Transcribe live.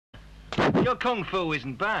Your kung fu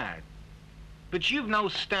isn't bad, but you've no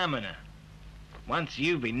stamina. Once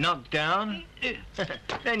you've been knocked down,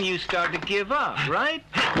 then you start to give up, right?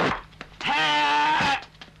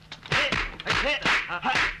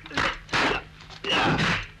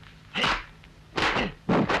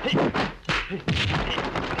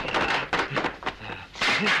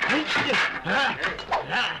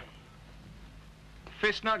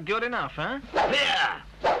 Fist not good enough, huh?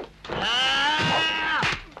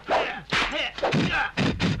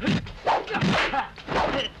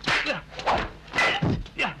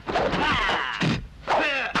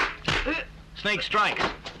 Snake strikes.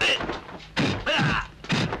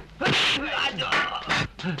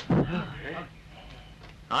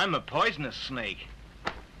 I'm a poisonous snake.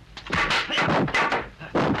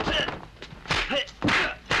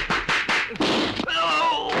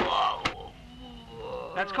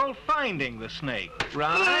 That's called finding the snake,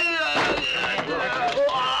 right?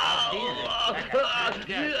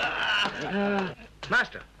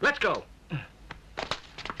 Master, let's go.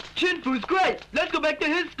 Chien Fu's great. Let's go back to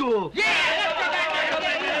his school. Yeah!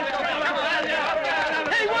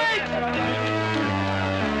 Hey, wait!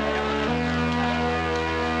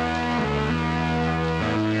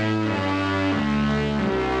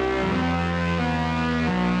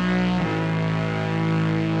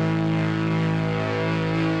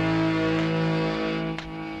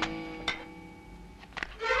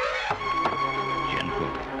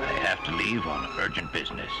 On urgent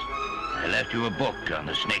business. I left you a book on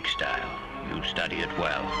the snake style. You study it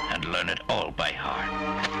well and learn it all by heart.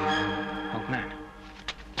 Old man.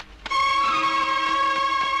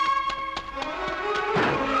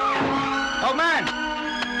 Old man!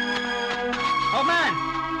 Old man!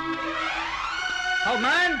 Old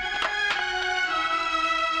man!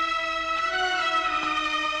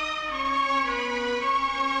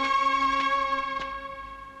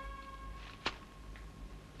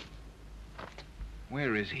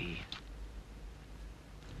 Where is he?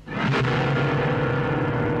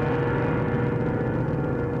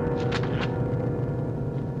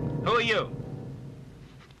 Who are you?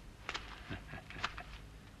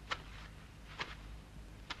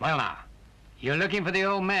 Well now, you're looking for the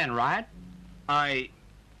old man, right? That's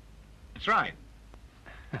right.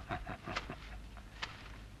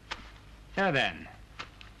 So then,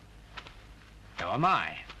 so am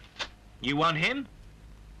I. You want him?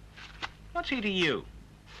 What's he to you?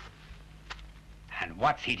 And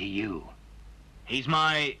what's he to you? He's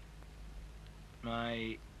well,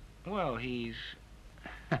 he's...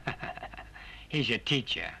 He's your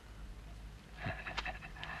teacher.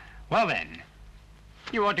 Well then,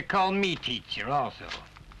 you ought to call me teacher also.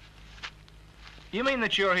 You mean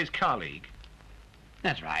that you're his colleague?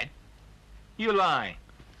 That's right. You lie.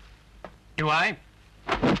 Do I?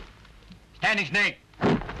 Standing snake.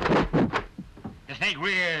 The snake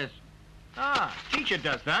rears. Ah, teacher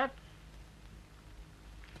does that.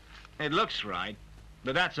 It looks right,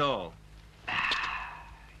 but that's all.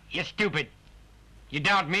 You're stupid. You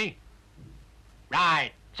doubt me?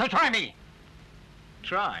 Right, so try me.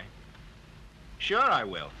 Try? Sure I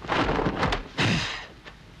will.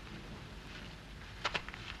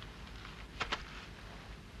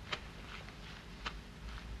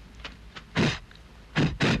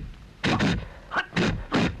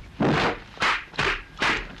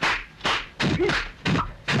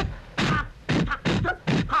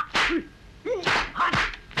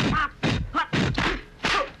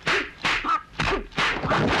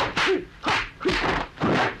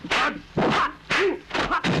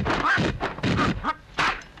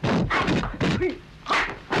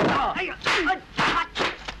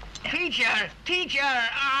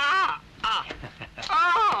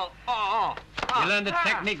 You learned the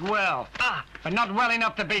technique well, but not well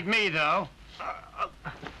enough to beat me, though.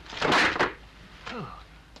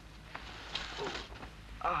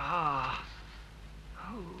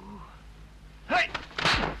 Hey!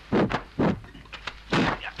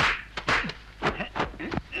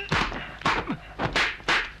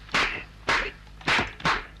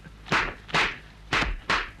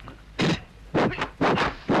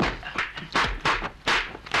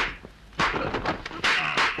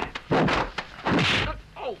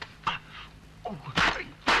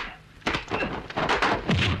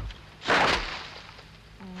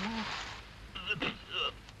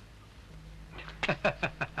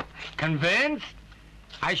 Convinced?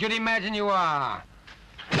 I should imagine you are.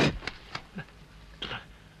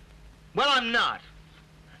 Well, I'm not.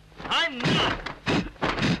 I'm not.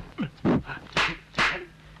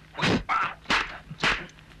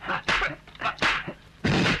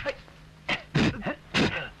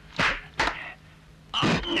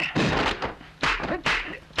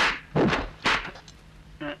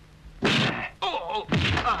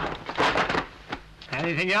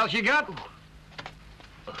 Anything else you got?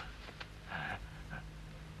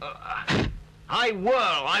 I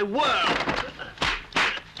whirl. I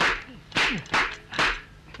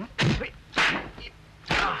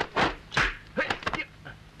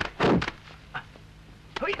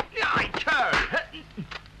turn.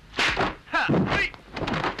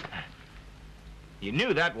 You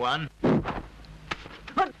knew that one.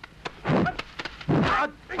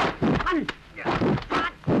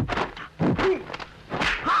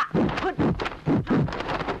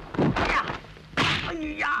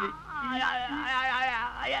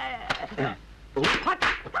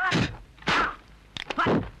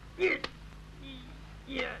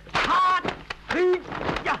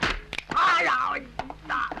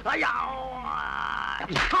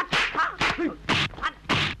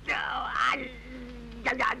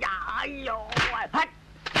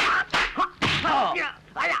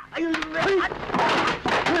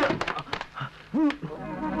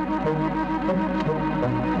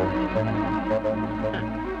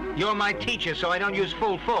 You're my teacher, so I don't use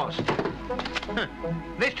full force.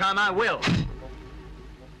 This time I will.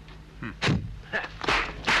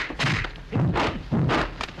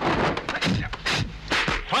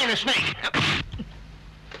 Find a snake.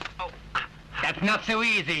 That's not so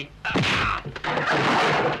easy.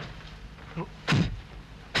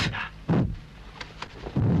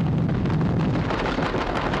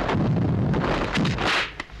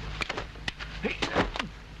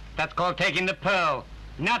 That's called taking the pearl.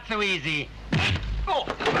 Not so easy.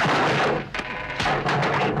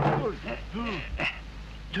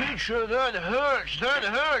 Teacher, that hurts.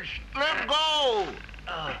 Let go.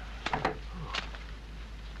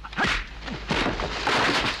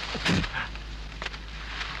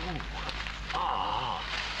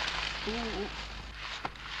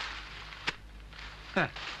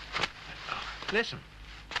 Listen,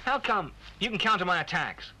 how come you can counter my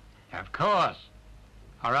attacks? Of course.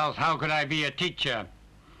 Or else how could I be a teacher?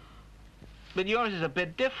 But yours is a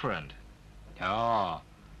bit different. Oh,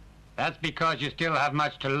 that's because you still have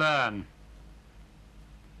much to learn.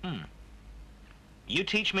 You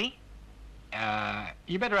teach me?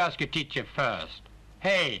 You better ask your teacher first.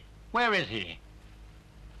 Hey, where is he?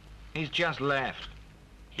 He's just left.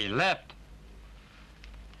 He left?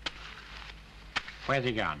 Where's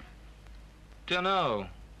he gone? Dunno.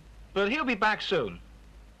 But he'll be back soon.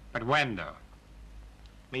 But when, though?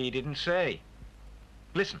 He didn't say.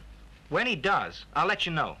 Listen, when he does, I'll let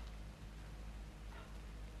you know.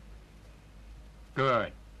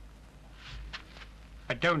 Good.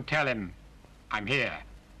 But don't tell him I'm here.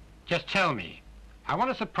 Just tell me. I want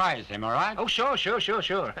to surprise him, all right? Oh, sure.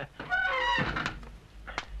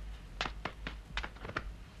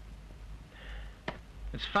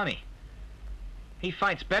 It's funny. He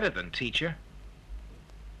fights better than teacher.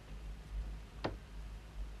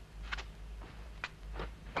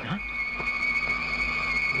 Huh?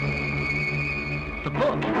 The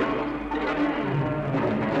book.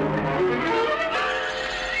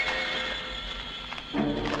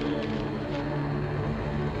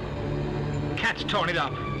 Cat's torn it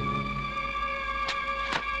up.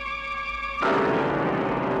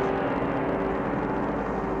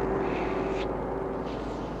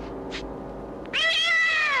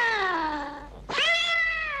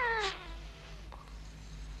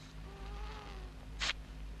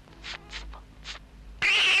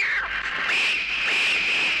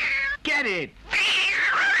 Get it!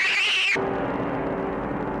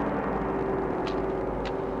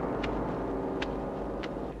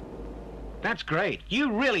 That's great.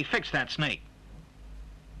 You really fixed that snake.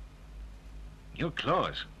 Your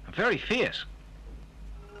claws are very fierce.